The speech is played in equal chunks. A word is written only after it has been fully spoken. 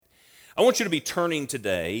I want you to be turning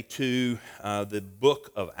today to the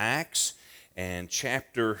book of Acts and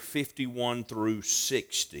chapter 51 through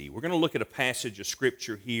 60. We're going to look at a passage of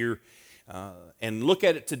Scripture here and look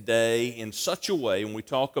at it today in such a way when we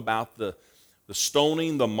talk about the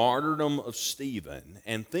stoning, the martyrdom of Stephen,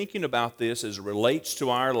 and thinking about this as it relates to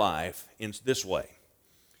our life in this way.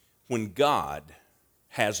 When God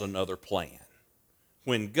has another plan.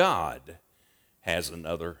 When God has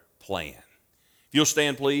another plan. If you'll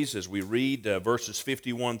stand, please, as we read verses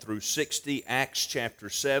 51 through 60, Acts chapter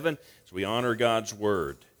 7, as we honor God's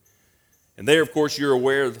Word. And there, of course, you're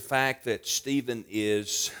aware of the fact that Stephen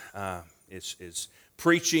is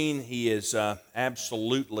preaching. He is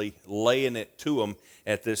absolutely laying it to them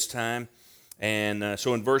at this time. And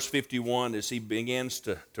so in verse 51, as he begins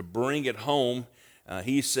to bring it home,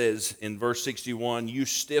 he says in verse 61, "You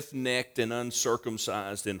stiff-necked and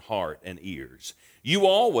uncircumcised in heart and ears. You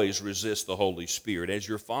always resist the Holy Spirit, as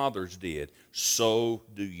your fathers did, so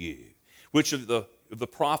do you. Which of the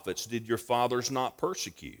prophets did your fathers not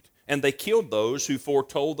persecute? And they killed those who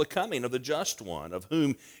foretold the coming of the Just One, of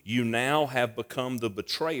whom you now have become the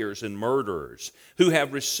betrayers and murderers, who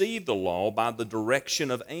have received the law by the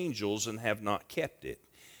direction of angels and have not kept it.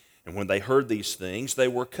 And when they heard these things, they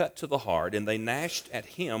were cut to the heart, and they gnashed at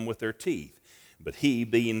him with their teeth. But he,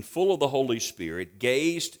 being full of the Holy Spirit,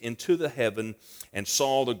 gazed into the heaven and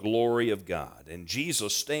saw the glory of God, and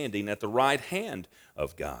Jesus standing at the right hand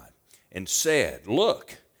of God, and said,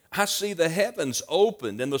 'Look, I see the heavens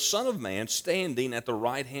opened, and the Son of Man standing at the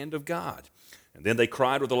right hand of God.' And then they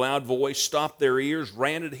cried with a loud voice, stopped their ears,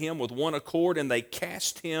 ran at him with one accord, and they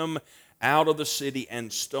cast him out of the city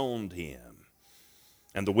and stoned him.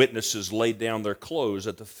 And the witnesses laid down their clothes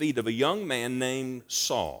at the feet of a young man named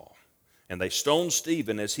Saul. And they stoned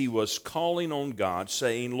Stephen as he was calling on God,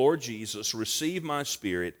 saying, 'Lord Jesus, receive my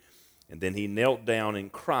spirit.' And then he knelt down and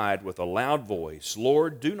cried with a loud voice,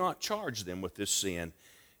 'Lord, do not charge them with this sin.'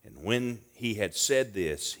 And when he had said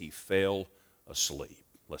this, he fell asleep."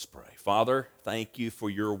 Let's pray. Father, thank you for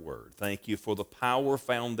your word. Thank you for the power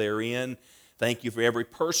found therein. Thank you for every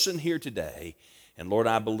person here today. And Lord,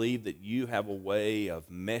 I believe that you have a way of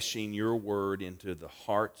meshing your word into the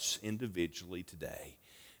hearts individually today,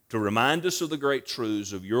 to remind us of the great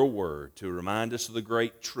truths of your word, to remind us of the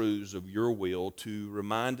great truths of your will, to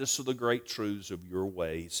remind us of the great truths of your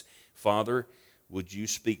ways. Father, would you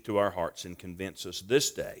speak to our hearts and convince us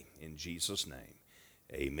this day? In Jesus' name,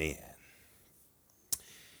 amen.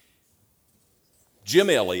 Jim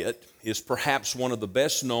Elliot is perhaps one of the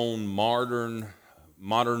best-known modern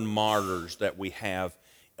martyrs that we have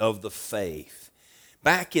of the faith.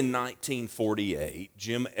 Back in 1948,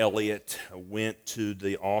 Jim Elliot went to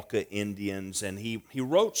the Auca Indians, and he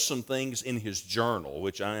wrote some things in his journal,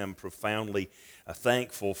 which I am profoundly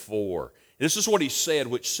thankful for. This is what he said,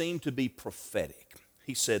 which seemed to be prophetic.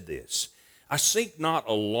 He said this, "I seek not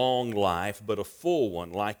a long life, but a full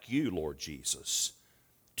one like you, Lord Jesus."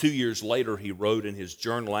 2 years later, he wrote in his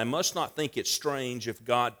journal, "I must not think it strange if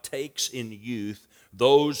God takes in youth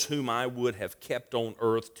those whom I would have kept on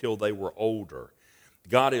earth till they were older.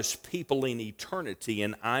 God is peopling eternity,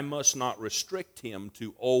 and I must not restrict him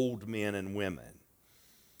to old men and women."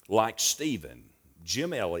 Like Stephen,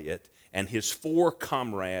 Jim Elliot and his 4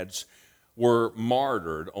 comrades were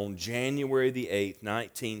martyred on January the 8th,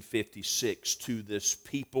 1956, to this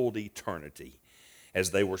peopled eternity, as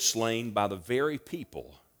they were slain by the very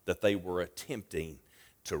people that they were attempting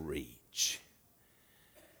to reach.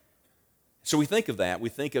 So we think of that, we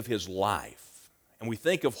think of his life, and we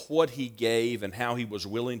think of what he gave and how he was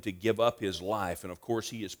willing to give up his life. And of course,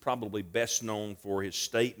 he is probably best known for his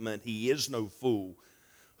statement, "He is no fool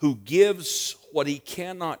who gives what he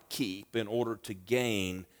cannot keep in order to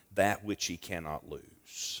gain that which he cannot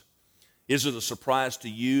lose." Is it a surprise to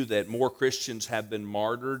you that more Christians have been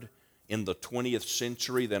martyred in the 20th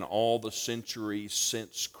century than all the centuries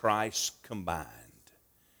since Christ combined?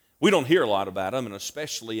 We don't hear a lot about them, and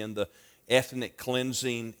especially in the ethnic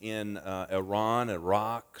cleansing in Iran,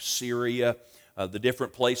 Iraq, Syria, the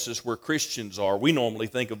different places where Christians are. We normally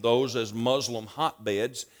think of those as Muslim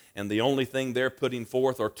hotbeds, and the only thing they're putting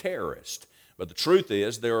forth are terrorists. But the truth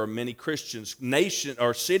is, there are many Christians, nations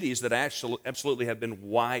or cities that absolutely have been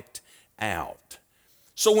wiped out.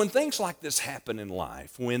 So when things like this happen in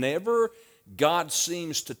life, whenever God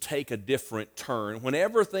seems to take a different turn,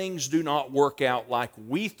 whenever things do not work out like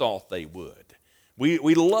we thought they would,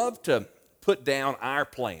 we love to put down our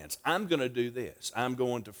plans. I'm going to do this. I'm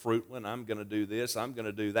going to Fruitland. I'm going to do this. I'm going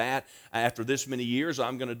to do that. After this many years,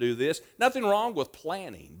 I'm going to do this. Nothing wrong with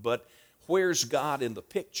planning, but where's God in the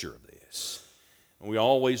picture of this? And we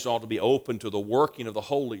always ought to be open to the working of the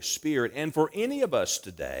Holy Spirit. And for any of us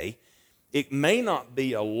today It may not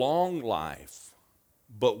be a long life,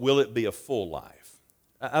 but will it be a full life?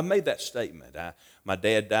 I made that statement. My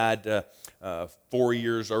dad died 4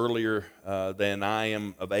 years earlier than I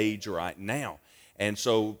am of age right now. And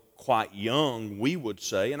so quite young, we would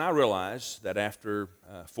say, and I realize that after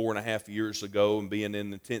 4.5 years ago and being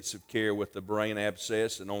in intensive care with the brain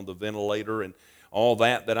abscess and on the ventilator and all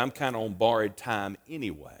that I'm kind of on borrowed time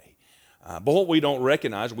anyway. But what we don't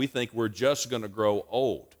recognize, we think we're just going to grow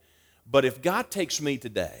old. But if God takes me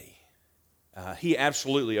today, He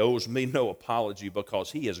absolutely owes me no apology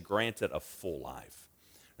because He has granted a full life.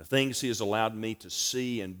 The things He has allowed me to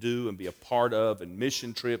see and do and be a part of, and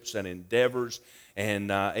mission trips and endeavors,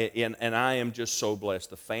 and I am just so blessed.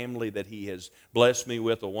 The family that He has blessed me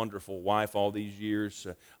with, a wonderful wife all these years,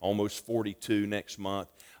 almost 42 next month.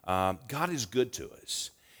 God is good to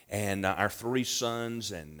us. And our 3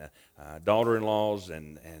 sons and daughter-in-laws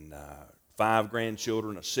and 5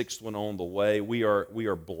 grandchildren, a 6th one on the way. We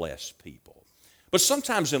are blessed people. But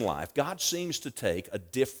sometimes in life, God seems to take a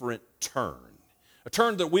different turn. A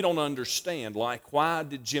turn that we don't understand, like why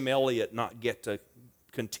did Jim Elliott not get to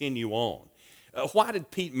continue on? Why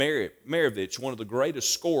did Pete Maravich, one of the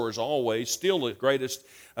greatest scorers always, still the greatest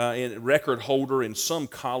record holder in some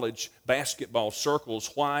college basketball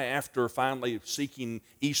circles, why after finally seeking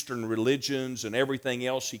Eastern religions and everything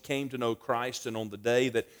else, he came to know Christ, and on the day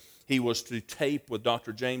that he was to tape with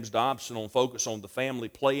Dr. James Dobson on Focus on the Family,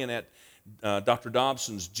 playing at Dr.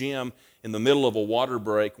 Dobson's gym in the middle of a water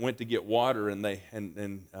break, went to get water, and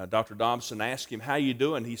Dr. Dobson asked him, "How you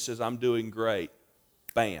doing?" He says, "I'm doing great."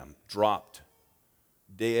 Bam, dropped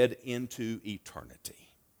dead into eternity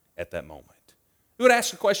at that moment. We would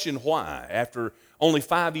ask the question, why? After only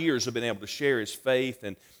 5 years of being able to share his faith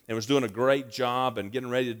and was doing a great job and getting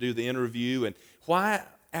ready to do the interview, and why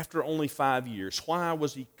after only 5 years, why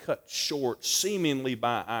was he cut short seemingly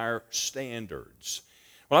by our standards?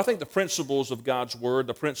 Well, I think the principles of God's Word,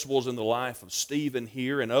 the principles in the life of Stephen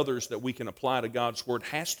here and others that we can apply to God's Word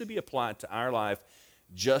has to be applied to our life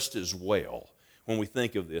just as well when we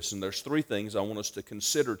think of this. And there's 3 things I want us to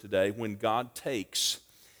consider today when God has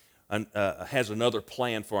another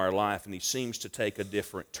plan for our life and He seems to take a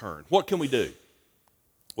different turn. What can we do?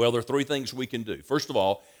 Well, there are 3 things we can do. First of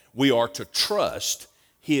all, we are to trust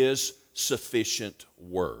His sufficient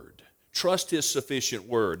Word. Trust His sufficient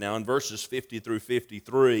Word. Now, in verses 50 through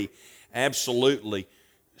 53, absolutely,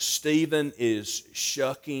 Stephen is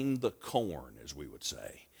shucking the corn, as we would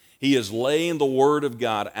say. He is laying the Word of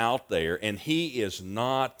God out there, and he is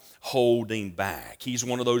not holding back. He's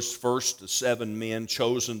one of those first 7 men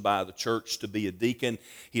chosen by the church to be a deacon.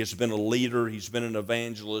 He has been a leader. He's been an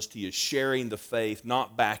evangelist. He is sharing the faith,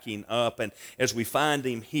 not backing up. And as we find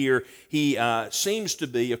him here, he seems to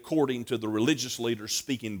be, according to the religious leaders,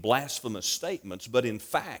 speaking blasphemous statements. But in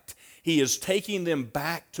fact, he is taking them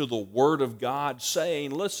back to the Word of God,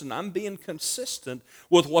 saying, listen, I'm being consistent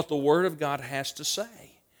with what the Word of God has to say.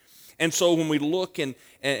 And so when we look and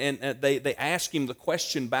they ask him the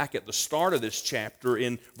question back at the start of this chapter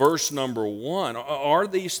in verse number 1, are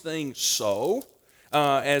these things so?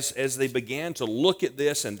 As they began to look at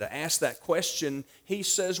this and to ask that question, he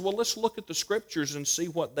says, well, let's look at the Scriptures and see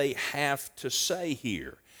what they have to say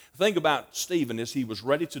here. The thing about Stephen is he was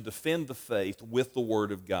ready to defend the faith with the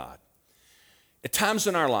Word of God. At times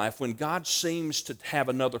in our life when God seems to have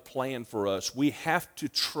another plan for us, we have to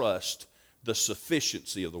trust the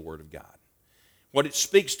sufficiency of the Word of God. What it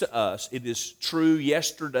speaks to us, it is true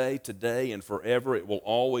yesterday, today, and forever. It will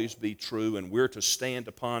always be true, and we're to stand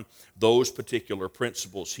upon those particular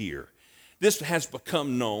principles here. This has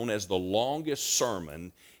become known as the longest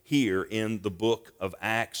sermon here in the book of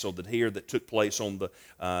Acts, so that took place on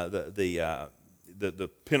the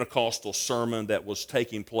Pentecostal sermon that was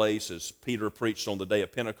taking place as Peter preached on the day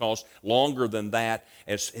of Pentecost. Longer than that,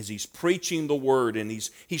 as he's preaching the Word and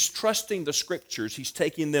he's trusting the Scriptures, he's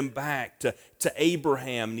taking them back to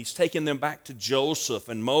Abraham, and he's taking them back to Joseph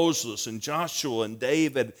and Moses and Joshua and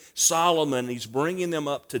David, Solomon, and he's bringing them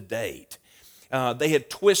up to date. They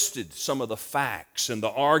had twisted some of the facts and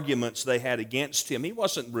the arguments they had against him. He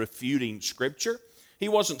wasn't refuting Scripture. He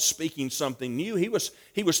wasn't speaking something new. He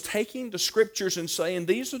was taking the Scriptures and saying,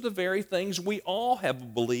 these are the very things we all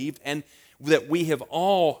have believed and that we have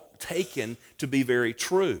all taken to be very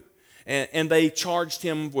true. And they charged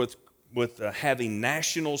him with having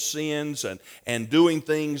national sins and doing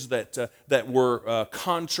things that were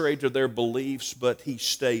contrary to their beliefs, but he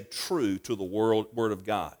stayed true to the Word of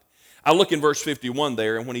God. I look in verse 51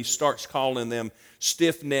 there, and when he starts calling them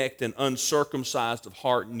stiff-necked and uncircumcised of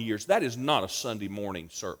heart and ears, that is not a Sunday morning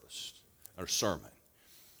service or sermon.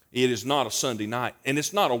 It is not a Sunday night, and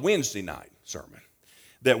it's not a Wednesday night sermon.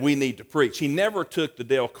 that we need to preach. He never took the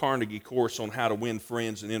Dale Carnegie course on how to win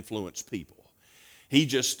friends and influence people. He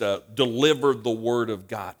just delivered the Word of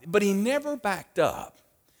God. But he never backed up.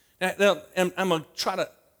 Now I'm going to try to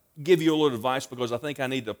give you a little advice because I think I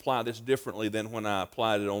need to apply this differently than when I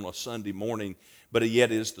applied it on a Sunday morning, but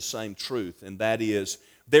yet it is the same truth, and that is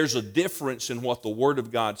there's a difference in what the Word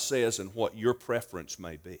of God says and what your preference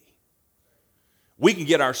may be. We can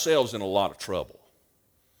get ourselves in a lot of trouble,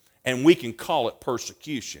 and we can call it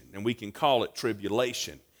persecution, and we can call it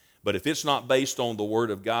tribulation, but if it's not based on the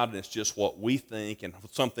Word of God and it's just what we think and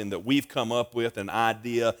something that we've come up with, an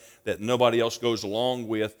idea that nobody else goes along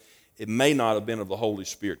with, it may not have been of the Holy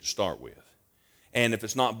Spirit to start with. And if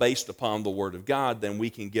it's not based upon the Word of God, then we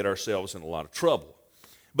can get ourselves in a lot of trouble.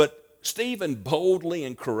 But Stephen boldly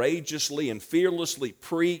and courageously and fearlessly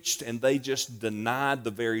preached, and they just denied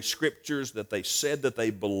the very scriptures that they said that they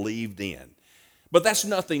believed in. But that's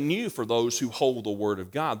nothing new for those who hold the Word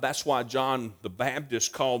of God. That's why John the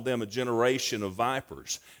Baptist called them a generation of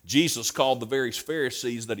vipers. Jesus called the very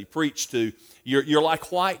Pharisees that he preached to, you're like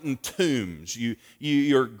whitened tombs.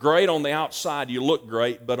 You're great on the outside, you look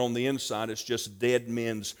great, but on the inside it's just dead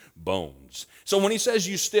men's bones. So when he says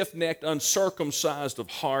you stiff-necked, uncircumcised of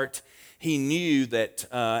heart, he knew that,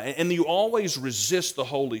 and you always resist the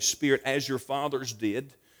Holy Spirit as your fathers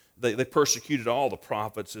did. They persecuted all the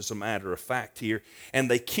prophets, as a matter of fact here, and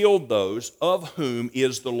they killed those of whom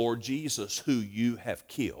is the Lord Jesus, who you have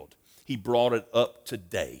killed. He brought it up to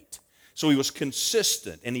date. So he was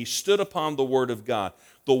consistent, and he stood upon the Word of God.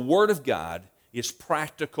 The Word of God is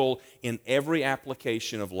practical in every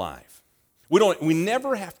application of life. We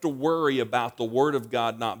never have to worry about the Word of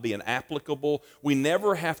God not being applicable. We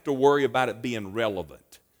never have to worry about it being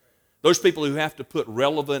relevant. Those people who have to put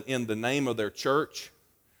relevant in the name of their church,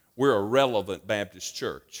 we're a relevant Baptist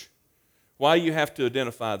church. Why do you have to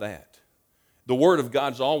identify that? The Word of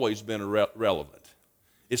God's always been relevant.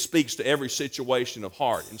 It speaks to every situation of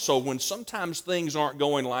heart. And so when sometimes things aren't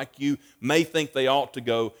going like you may think they ought to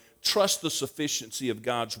go, trust the sufficiency of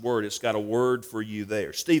God's Word. It's got a word for you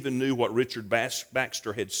there. Stephen knew what Richard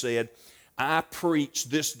Baxter had said. I preach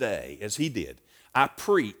this day, as he did. I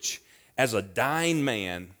preach as a dying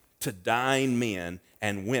man to dying men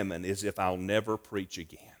and women as if I'll never preach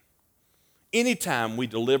again. Anytime we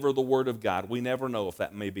deliver the Word of God, we never know if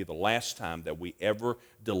that may be the last time that we ever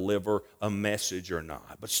deliver a message or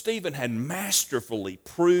not. But Stephen had masterfully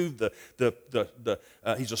proved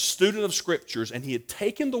he's a student of Scriptures, and he had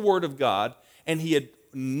taken the Word of God and he had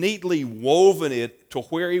neatly woven it to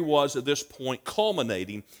where he was at this point,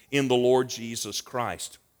 culminating in the Lord Jesus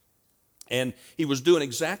Christ. And he was doing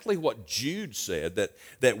exactly what Jude said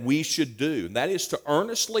that we should do. And that is to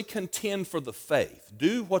earnestly contend for the faith.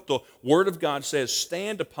 Do what the Word of God says.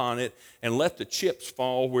 Stand upon it and let the chips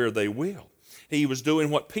fall where they will. He was doing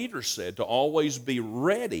what Peter said, to always be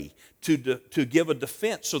ready to give a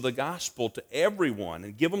defense of the gospel to everyone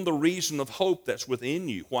and give them the reason of hope that's within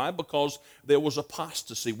you. Why? Because there was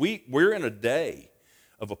apostasy. We're in a day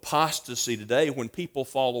of apostasy today when people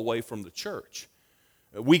fall away from the church.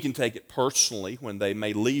 We can take it personally when they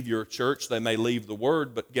may leave your church, they may leave the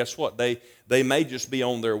Word, but guess what? They may just be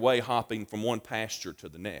on their way hopping from one pasture to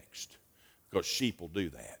the next, because sheep will do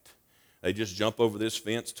that. They just jump over this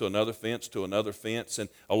fence to another fence to another fence and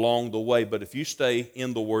along the way. But if you stay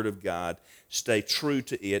in the Word of God, stay true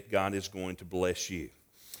to it, God is going to bless you.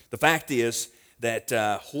 The fact is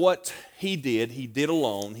that what he did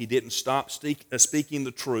alone. He didn't stop speaking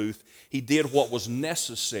the truth. He did what was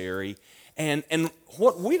necessary. And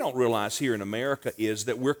what we don't realize here in America is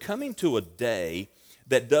that we're coming to a day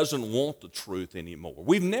that doesn't want the truth anymore.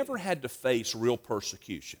 We've never had to face real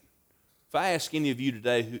persecution. If I ask any of you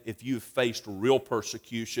today if you've faced real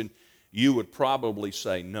persecution, you would probably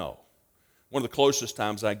say no. One of the closest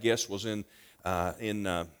times, I guess, was in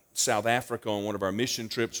South Africa on one of our mission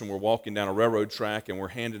trips, and we're walking down a railroad track, and we're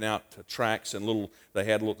handing out tracts, and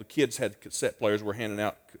the kids had cassette players. We're handing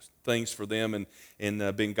out things for them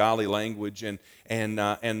in Bengali language, and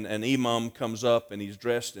an imam comes up, and he's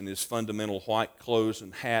dressed in his fundamental white clothes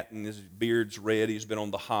and hat, and his beard's red. He's been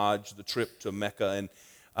on the Hajj, the trip to Mecca,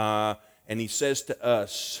 and he says to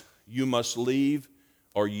us, "You must leave,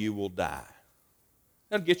 or you will die."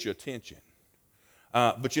 That'll get your attention.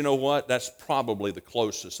 But you know what? That's probably the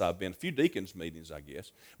closest I've been. A few deacons' meetings, I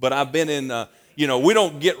guess. But I've been in, we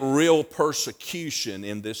don't get real persecution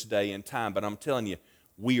in this day and time. But I'm telling you,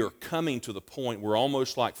 we are coming to the point where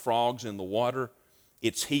almost like frogs in the water,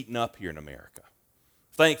 it's heating up here in America.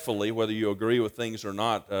 Thankfully, whether you agree with things or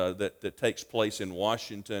not that takes place in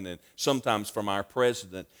Washington and sometimes from our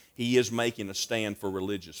president, he is making a stand for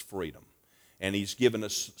religious freedom. and he's given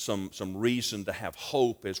us some reason to have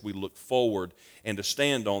hope as we look forward and to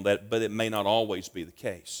stand on that, but it may not always be the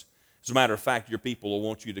case. As a matter of fact, your people will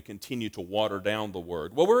want you to continue to water down the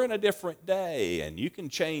word. Well, we're in a different day, and you can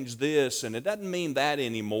change this, and it doesn't mean that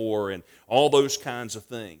anymore, and all those kinds of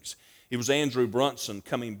things. It was Andrew Brunson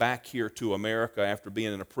coming back here to America after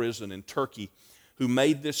being in a prison in Turkey who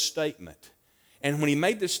made this statement. And when he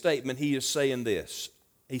made this statement, he is saying this.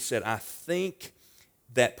 He said, I think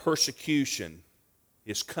that persecution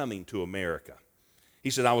is coming to America. He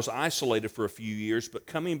said, I was isolated for a few years, but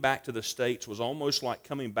coming back to the States was almost like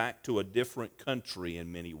coming back to a different country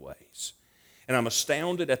in many ways. And I'm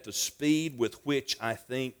astounded at the speed with which I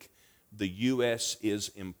think the U.S. is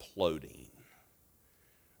imploding.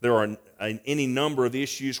 There are any number of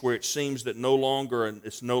issues where it seems that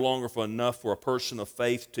it's no longer enough for a person of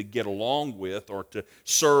faith to get along with or to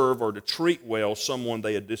serve or to treat well someone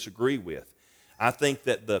they disagree with. I think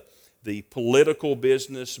that the political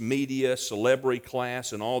business, media, celebrity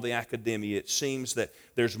class, and all the academia, it seems that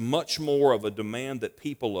there's much more of a demand that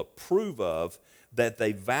people approve of, that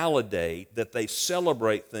they validate, that they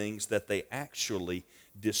celebrate things that they actually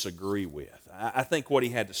disagree with. I think what he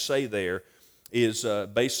had to say there is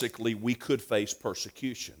basically we could face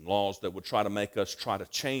persecution, laws that would try to make us try to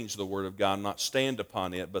change the Word of God, not stand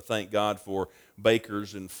upon it, but thank God for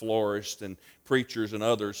bakers and florists and preachers and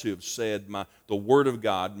others who have said the Word of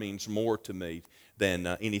God means more to me than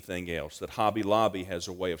anything else, that Hobby Lobby has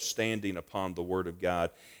a way of standing upon the Word of God,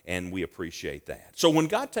 and we appreciate that. So when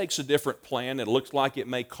God takes a different plan, it looks like it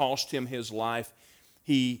may cost him his life,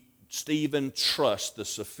 Stephen trusts the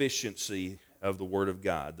sufficiency of the Word of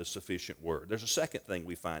God, the sufficient Word. There's a second thing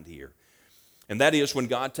we find here, and that is when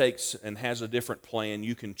God takes and has a different plan,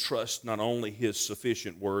 you can trust not only His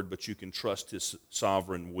sufficient Word, but you can trust His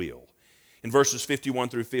sovereign will. In verses 51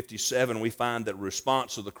 through 57, we find that the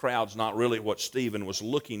response of the crowd's not really what Stephen was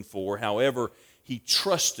looking for. However, he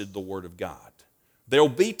trusted the Word of God. There'll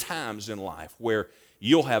be times in life where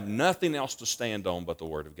you'll have nothing else to stand on but the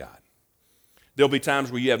Word of God. There'll be times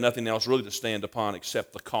where you have nothing else really to stand upon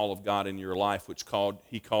except the call of God in your life, which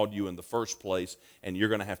He called you in the first place, and you're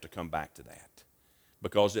going to have to come back to that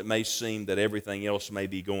because it may seem that everything else may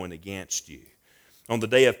be going against you. On the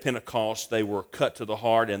day of Pentecost, they were cut to the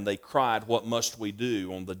heart and they cried, what must we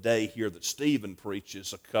do? On the day here that Stephen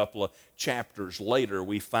preaches, a couple of chapters later,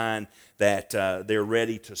 we find that they're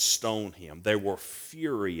ready to stone him. They were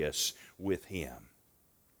furious with him.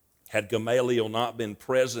 Had Gamaliel not been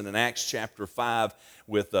present in Acts chapter 5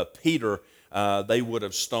 with Peter, they would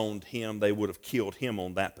have stoned him. They would have killed him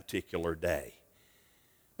on that particular day.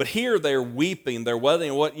 But here they're weeping, they're wailing,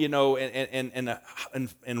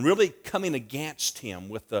 and really coming against him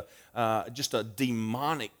with just a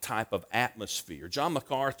demonic type of atmosphere. John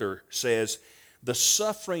MacArthur says, the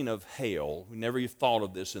suffering of hell, we never thought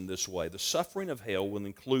of this in this way, the suffering of hell will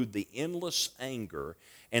include the endless anger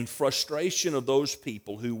and frustration of those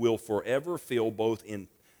people who will forever feel both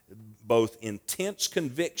intense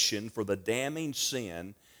conviction for the damning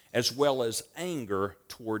sin as well as anger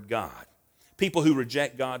toward God. People who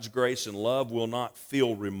reject God's grace and love will not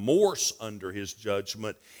feel remorse under His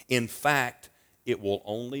judgment. In fact, it will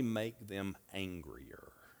only make them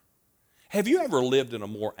angrier. Have you ever lived in a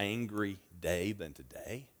more angry day than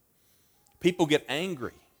today? People get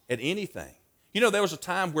angry at anything. You know, there was a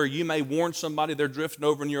time where you may warn somebody they're drifting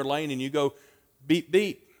over in your lane and you go, beep,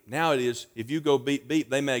 beep. Now it is, if you go beep,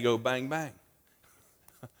 beep, they may go bang, bang.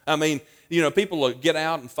 I mean, people will get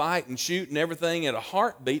out and fight and shoot and everything at a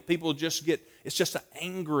heartbeat. People just it's just an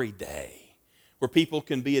angry day where people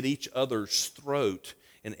can be at each other's throat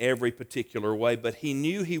in every particular way. But he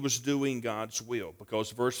knew he was doing God's will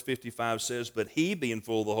because verse 55 says, but he, being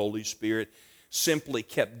full of the Holy Spirit, simply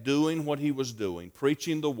kept doing what he was doing,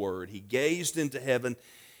 preaching the word. He gazed into heaven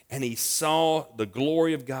and he saw the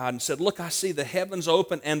glory of God and said, look, I see the heavens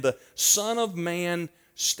open and the Son of Man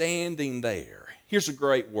standing there. Here's a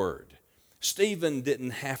great word. Stephen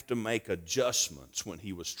didn't have to make adjustments when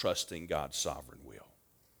he was trusting God's sovereign will.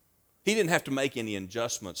 He didn't have to make any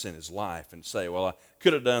adjustments in his life and say, well, I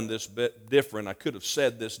could have done this bit different. I could have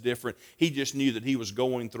said this different. He just knew that he was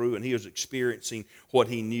going through and he was experiencing what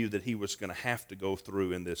he knew that he was going to have to go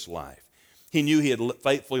through in this life. He knew he had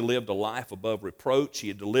faithfully lived a life above reproach. He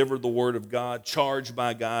had delivered the word of God, charged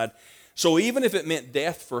by God. So even if it meant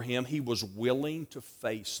death for him, he was willing to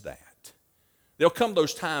face that. There'll come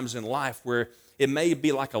those times in life where it may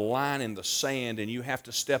be like a line in the sand and you have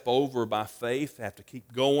to step over by faith, have to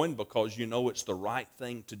keep going because you know it's the right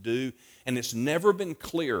thing to do. And it's never been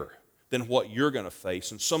clearer than what you're going to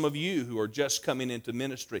face. And some of you who are just coming into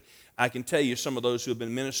ministry, I can tell you, some of those who have been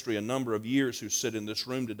in ministry a number of years who sit in this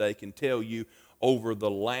room today can tell you over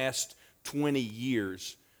the last 20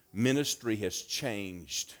 years, ministry has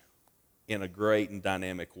changed in a great and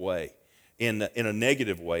dynamic way. In a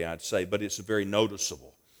negative way, I'd say, but it's very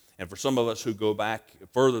noticeable. And for some of us who go back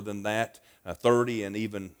further than that, 30 and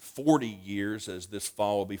even 40 years, as this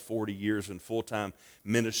fall will be 40 years in full-time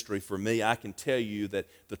ministry for me, I can tell you that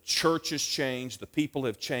the church has changed, the people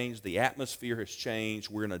have changed, the atmosphere has changed.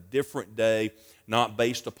 We're in a different day, not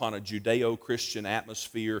based upon a Judeo-Christian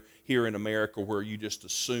atmosphere here in America where you just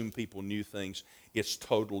assume people knew things. It's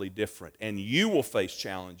totally different. And you will face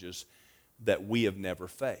challenges that we have never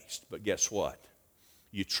faced. But guess what?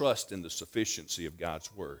 You trust in the sufficiency of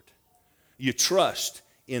God's Word. You trust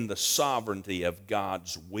in the sovereignty of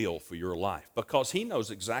God's will for your life because He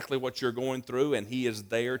knows exactly what you're going through and He is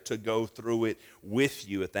there to go through it with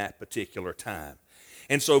you at that particular time.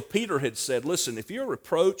 And so Peter had said, listen, if you're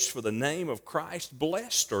reproached for the name of Christ,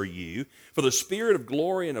 blessed are you, for the Spirit of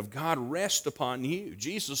glory and of God rest upon you.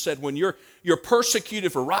 Jesus said when you're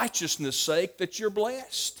persecuted for righteousness' sake, that you're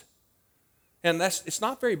blessed. And it's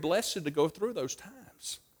not very blessed to go through those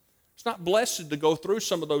times. It's not blessed to go through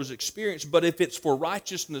some of those experiences, but if it's for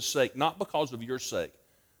righteousness' sake, not because of your sake,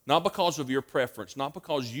 not because of your preference, not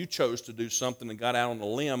because you chose to do something and got out on a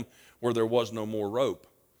limb where there was no more rope,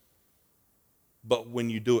 but when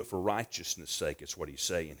you do it for righteousness' sake, it's what he's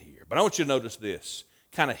saying here. But I want you to notice this.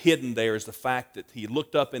 Kind of hidden there is the fact that he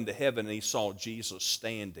looked up into heaven and he saw Jesus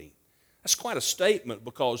standing. That's quite a statement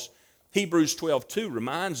because Hebrews 12:2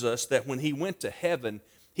 reminds us that when he went to heaven,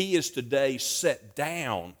 he is today set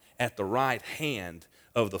down at the right hand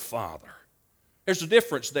of the Father. There's a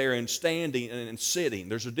difference there in standing and in sitting.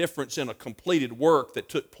 There's a difference in a completed work that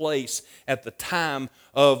took place at the time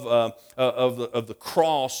of the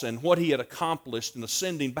cross and what he had accomplished in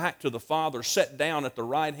ascending back to the Father, set down at the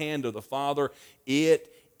right hand of the Father.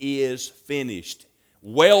 It is finished.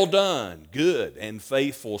 Well done, good and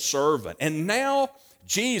faithful servant. And now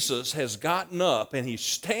Jesus has gotten up and he's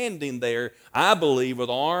standing there, I believe, with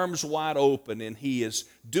arms wide open, and he is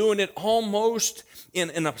doing it almost in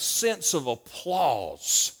a sense of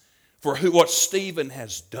applause for what Stephen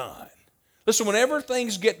has done. Listen, whenever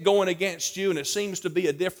things get going against you and it seems to be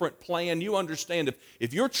a different plan, you understand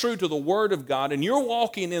if you're true to the Word of God and you're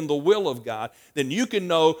walking in the will of God, then you can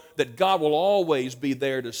know that God will always be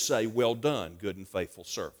there to say, well done, good and faithful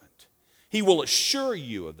servant. He will assure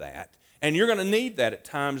you of that. And you're going to need that at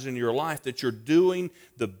times in your life, that you're doing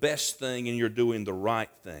the best thing and you're doing the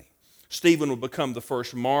right thing. Stephen will become the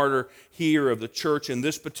first martyr here of the church in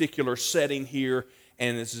this particular setting here,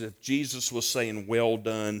 and it's as if Jesus was saying, well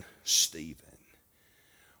done, Stephen.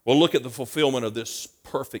 Well, look at the fulfillment of this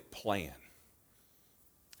perfect plan.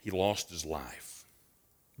 He lost his life.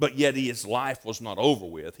 But yet his life was not over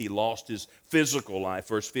with. He lost his physical life.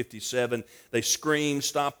 Verse 57, they screamed,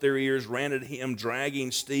 stopped their ears, ran at him, dragging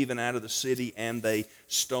Stephen out of the city, and they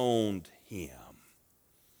stoned him.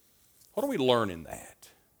 What do we learn in that?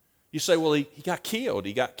 You say, well, he got killed.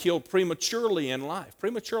 He got killed prematurely in life.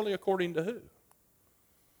 Prematurely according to who?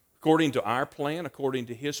 According to our plan, according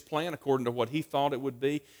to his plan, according to what he thought it would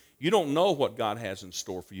be. You don't know what God has in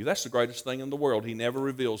store for you. That's the greatest thing in the world. He never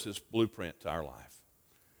reveals his blueprint to our life.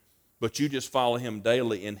 But you just follow him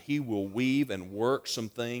daily, and he will weave and work some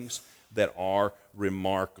things that are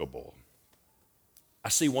remarkable. I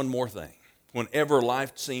see one more thing. Whenever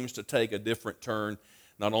life seems to take a different turn,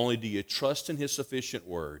 not only do you trust in his sufficient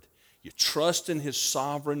word, you trust in his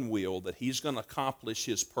sovereign will that he's going to accomplish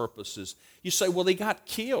his purposes. You say, well, he got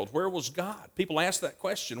killed. Where was God? People ask that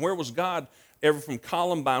question. Where was God ever from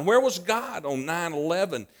Columbine? Where was God on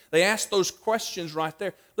 9/11? They ask those questions right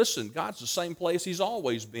there. Listen, God's the same place he's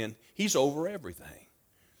always been. He's over everything.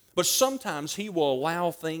 But sometimes he will allow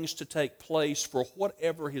things to take place for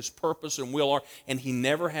whatever his purpose and will are, and he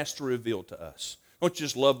never has to reveal to us. Don't you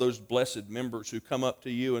just love those blessed members who come up to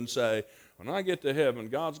you and say, when I get to heaven,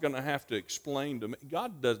 God's going to have to explain to me.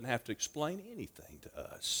 God doesn't have to explain anything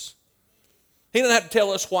to us. He doesn't have to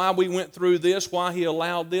tell us why we went through this, why he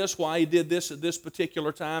allowed this, why he did this at this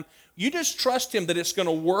particular time. You just trust him that it's going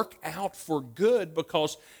to work out for good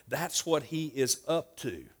because that's what he is up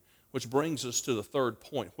to. Which brings us to the third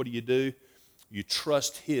point. What do? You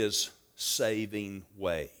trust his saving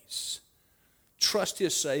ways. Trust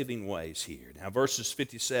his saving ways here. Now, verses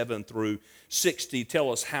 57 through 60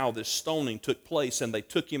 tell us how this stoning took place, and they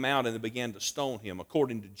took him out and they began to stone him.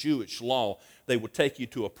 According to Jewish law, they would take you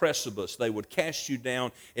to a precipice. They would cast you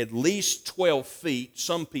down at least 12 feet.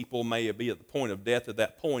 Some people may be at the point of death at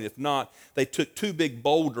that point. If not, they took two big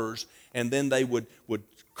boulders, and then they would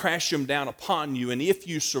crash them down upon you. And if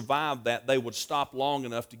you survived that, they would stop long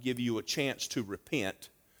enough to give you a chance to repent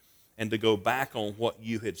and to go back on what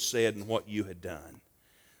you had said and what you had done.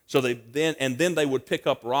 So then they would pick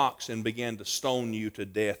up rocks and begin to stone you to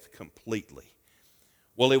death completely.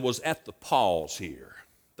 Well, it was at the pause here.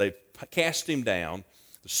 They cast him down.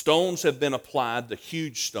 The stones have been applied, the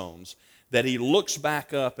huge stones, that he looks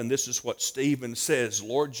back up, and this is what Stephen says,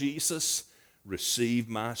 Lord Jesus, receive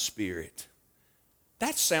my spirit.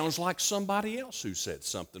 That sounds like somebody else who said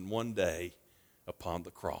something one day upon the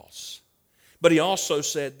cross. But he also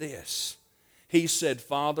said this. He said,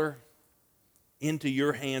 Father, into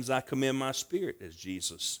your hands I commend my spirit. As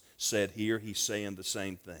Jesus said here, he's saying the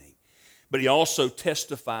same thing. But he also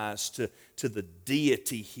testifies to the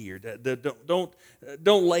deity here. Don't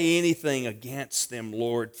lay anything against them,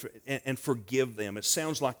 Lord, and forgive them. It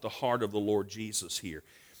sounds like the heart of the Lord Jesus here.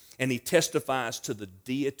 And he testifies to the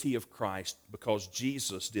deity of Christ because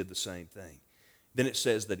Jesus did the same thing. Then it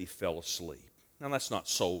says that he fell asleep. Now, that's not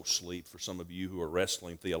soul sleep for some of you who are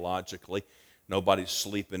wrestling theologically. Nobody's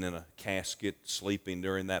sleeping in a casket, sleeping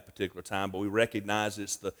during that particular time, but we recognize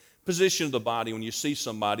it's the position of the body. When you see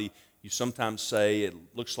somebody, you sometimes say it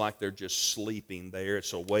looks like they're just sleeping there.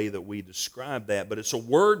 It's a way that we describe that, but it's a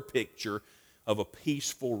word picture of a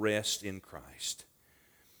peaceful rest in Christ.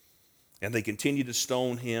 And they continued to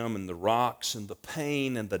stone him, and the rocks and the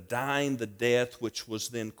pain and the dying, the death, which was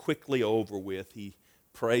then quickly over with. He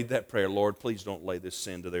prayed that prayer, Lord, please don't lay this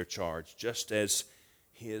sin to their charge, just as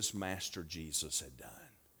his master Jesus had done.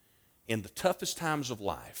 In the toughest times of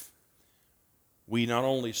life, we not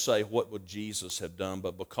only say, what would Jesus have done,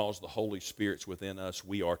 but because the Holy Spirit's within us,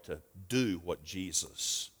 we are to do what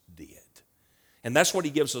Jesus did. And that's what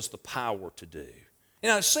he gives us the power to do.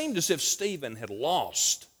 Now, it seemed as if Stephen had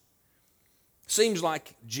lost. Seems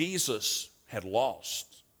like Jesus had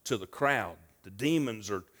lost to the crowd. The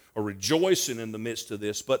demons are rejoicing in the midst of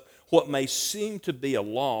this, but what may seem to be a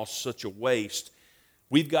loss, such a waste,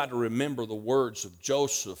 we've got to remember the words of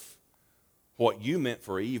Joseph, what you meant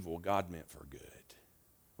for evil, God meant for good.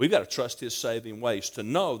 We've got to trust his saving ways, to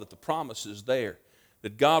know that the promise is there,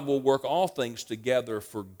 that God will work all things together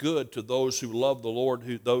for good to those who love the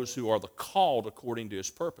Lord, those who are the called according to his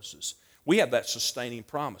purposes. We have that sustaining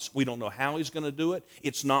promise. We don't know how he's going to do it.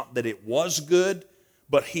 It's not that it was good,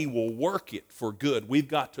 but he will work it for good. We've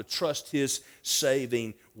got to trust his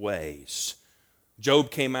saving ways.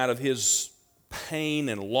 Job came out of his pain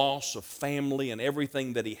and loss of family and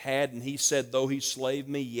everything that he had, and he said, though he slay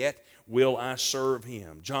me, yet will I serve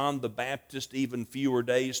him. John the Baptist, even fewer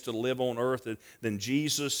days to live on earth than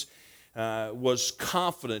Jesus, was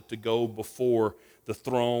confident to go before the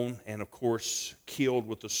throne and, of course, killed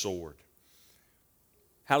with the sword.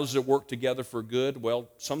 How does it work together for good? Well,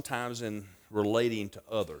 sometimes in relating to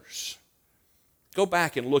others. Go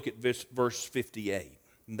back and look at verse 58.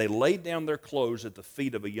 And they laid down their clothes at the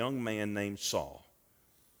feet of a young man named Saul.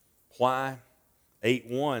 Why?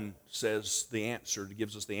 8:1 says the answer,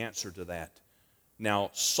 gives us the answer to that. Now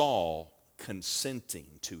Saul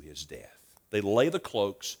consenting to his death. They lay the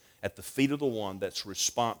cloaks at the feet of the one that's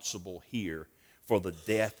responsible here for the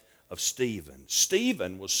death of Stephen.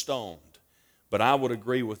 Stephen was stoned, but I would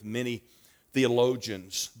agree with many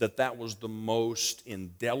theologians that that was the most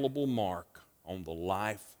indelible mark on the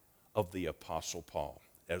life of the Apostle Paul,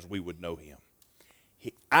 as we would know him.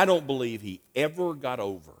 I don't believe he ever got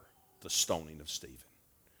over the stoning of Stephen,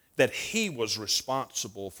 that he was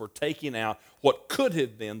responsible for taking out what could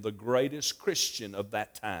have been the greatest Christian of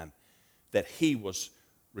that time, that he was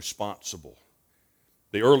responsible.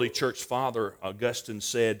 The early church father, Augustine,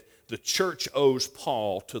 said, the church owes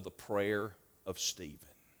Paul to the prayer of Stephen.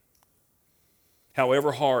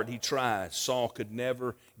 However hard he tries, Saul could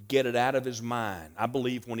never get it out of his mind. I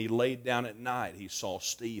believe when he laid down at night, he saw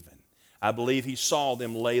Stephen. I believe he saw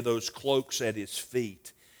them lay those cloaks at his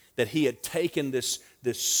feet, that he had taken this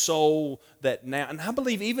soul that now, and I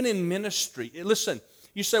believe even in ministry, listen,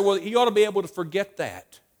 you say, well, you ought to be able to forget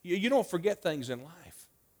that. You don't forget things in life.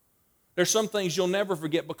 There's some things you'll never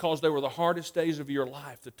forget because they were the hardest days of your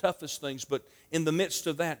life, the toughest things, but in the midst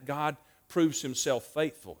of that, God proves himself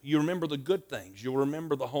faithful. You remember the good things. You'll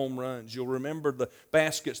remember the home runs. You'll remember the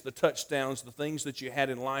baskets, the touchdowns, the things that you had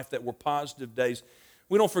in life that were positive days.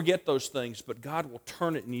 We don't forget those things, but God will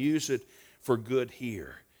turn it and use it for good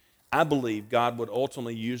here. I believe God would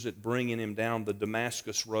ultimately use it, bringing him down the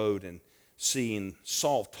Damascus road and seeing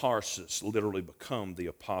Saul of Tarsus literally become the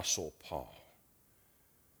Apostle Paul.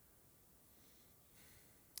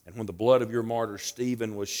 And when the blood of your martyr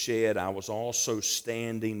Stephen was shed, I was also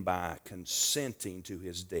standing by, consenting to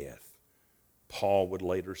his death, Paul would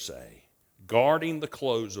later say, guarding the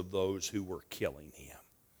clothes of those who were killing him.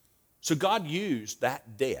 So God used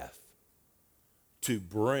that death to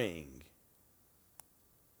bring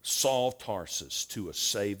Saul of Tarsus to a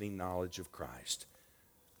saving knowledge of Christ.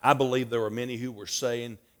 I believe there were many who were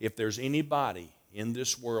saying, if there's anybody in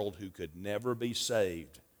this world who could never be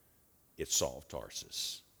saved, it's Saul of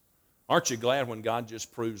Tarsus. Aren't you glad when God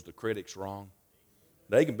just proves the critics wrong?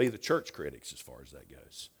 They can be the church critics as far as that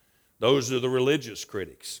goes. Those are the religious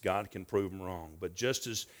critics. God can prove them wrong. But just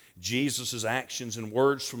as Jesus' actions and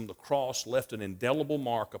words from the cross left an indelible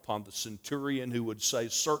mark upon the centurion who would say,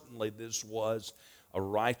 certainly this was a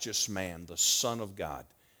righteous man, the Son of God,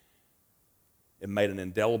 it made an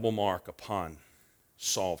indelible mark upon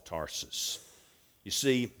Saul of Tarsus. You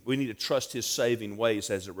see, we need to trust his saving ways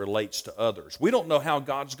as it relates to others. We don't know how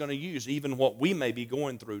God's going to use even what we may be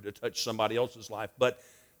going through to touch somebody else's life, but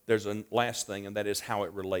there's a last thing, and that is how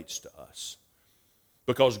it relates to us.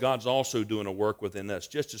 Because God's also doing a work within us.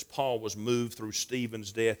 Just as Paul was moved through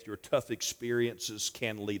Stephen's death, your tough experiences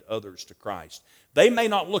can lead others to Christ. They may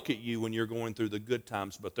not look at you when you're going through the good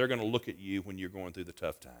times, but they're going to look at you when you're going through the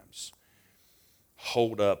tough times.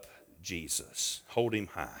 Hold up Jesus. Hold him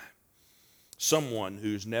high. Someone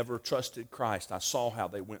who's never trusted Christ, I saw how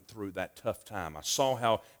they went through that tough time. I saw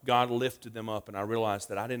how God lifted them up, and I realized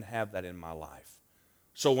that I didn't have that in my life.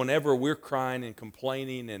 So whenever we're crying and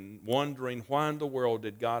complaining and wondering, why in the world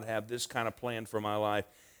did God have this kind of plan for my life,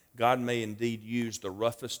 God may indeed use the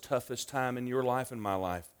roughest, toughest time in your life and my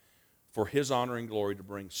life for his honor and glory to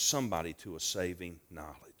bring somebody to a saving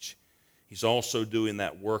knowledge. He's also doing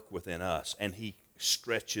that work within us, and he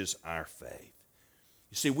stretches our faith.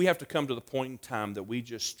 You see, we have to come to the point in time that we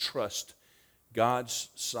just trust God's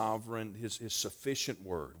sovereign, his sufficient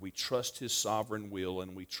word. We trust his sovereign will,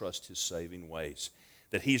 and we trust his saving ways,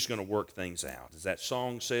 that he's going to work things out. As that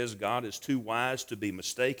song says, God is too wise to be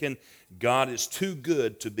mistaken. God is too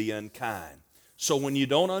good to be unkind. So when you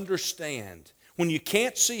don't understand, when you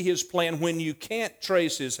can't see his plan, when you can't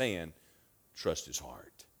trace his hand, trust his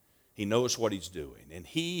heart. He knows what he's doing. And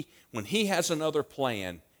when he has another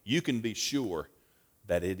plan, you can be sure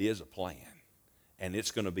that it is a plan, and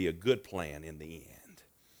it's going to be a good plan in the end.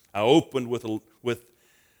 I opened with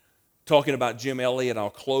talking about Jim Elliot. I'll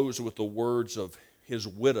close with the words of his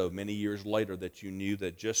widow many years later that you knew,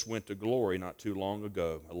 that just went to glory not too long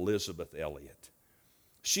ago, Elizabeth Elliot.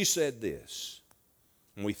 She said this,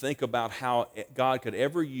 when we think about how God could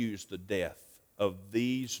ever use the death of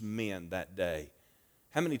these men that day,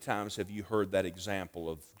 how many times have you heard that example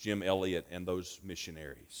of Jim Elliot and those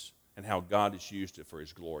missionaries, and how God has used it for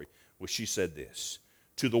his glory? Well, she said this,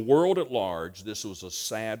 to the world at large, this was a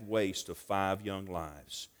sad waste of 5 young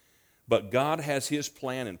lives. But God has his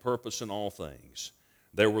plan and purpose in all things.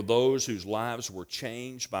 There were those whose lives were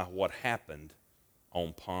changed by what happened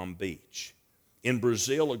on Palm Beach. In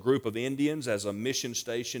Brazil, a group of Indians, as a mission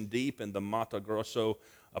station deep in the Mato Grosso,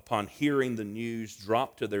 upon hearing the news,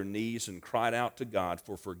 dropped to their knees and cried out to God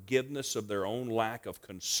for forgiveness of their own lack of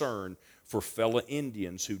concern for fellow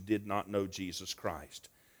Indians who did not know Jesus Christ.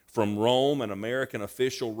 From Rome, an American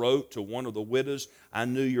official wrote to one of the widows, I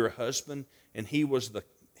knew your husband, and he was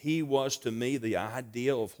to me the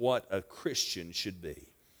ideal of what a Christian should be.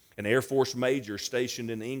 An Air Force major stationed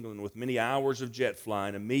in England with many hours of jet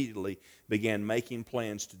flying immediately began making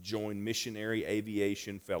plans to join Missionary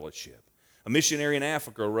Aviation Fellowship. A missionary in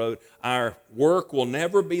Africa wrote, our work will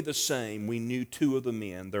never be the same. We knew 2 of the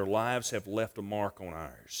men. Their lives have left a mark on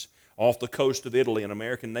ours. Off the coast of Italy, an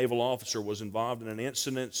American naval officer was involved in an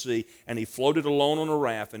incident at sea, and he floated alone on a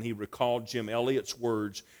raft, and he recalled Jim Elliot's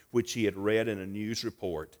words, which he had read in a news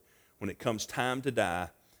report. When it comes time to die,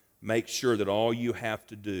 make sure that all you have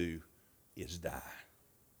to do is die.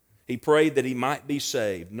 He prayed that he might be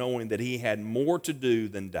saved, knowing that he had more to do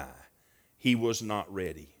than die. He was not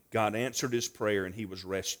ready. God answered his prayer, and he was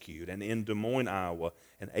rescued. And in Des Moines, Iowa,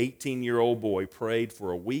 an 18-year-old boy prayed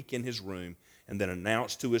for a week in his room and then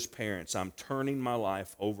announced to his parents, I'm turning my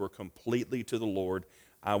life over completely to the Lord.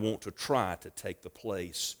 I want to try to take the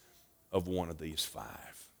place of one of these 5.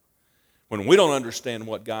 When we don't understand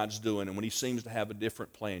what God's doing and when he seems to have a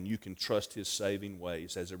different plan, you can trust his saving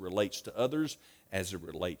ways as it relates to others, as it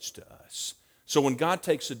relates to us. So when God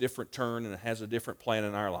takes a different turn and has a different plan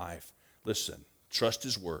in our life, listen, trust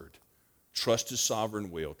his word, trust his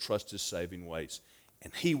sovereign will, trust his saving ways,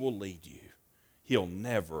 and he will lead you. He'll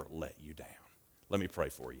never let you down. Let me pray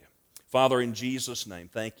for you. Father, in Jesus' name,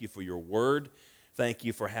 thank you for your word. Thank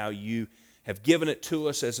you for how you have given it to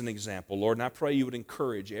us as an example, Lord. And I pray you would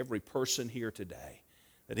encourage every person here today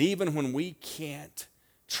that even when we can't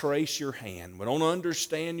trace your hand, we don't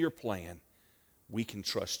understand your plan, we can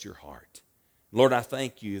trust your heart. Lord, I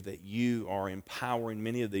thank you that you are empowering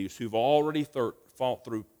many of these who've already fought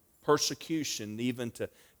through persecution, even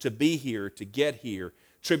to be here, to get here,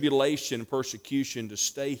 tribulation, persecution, to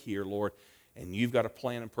stay here, Lord. And you've got a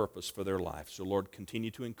plan and purpose for their life. So, Lord,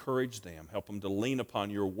 continue to encourage them. Help them to lean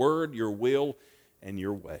upon your word, your will, and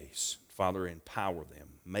your ways. Father, empower them.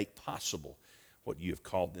 Make possible what you have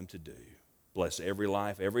called them to do. Bless every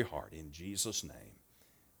life, every heart. In Jesus' name.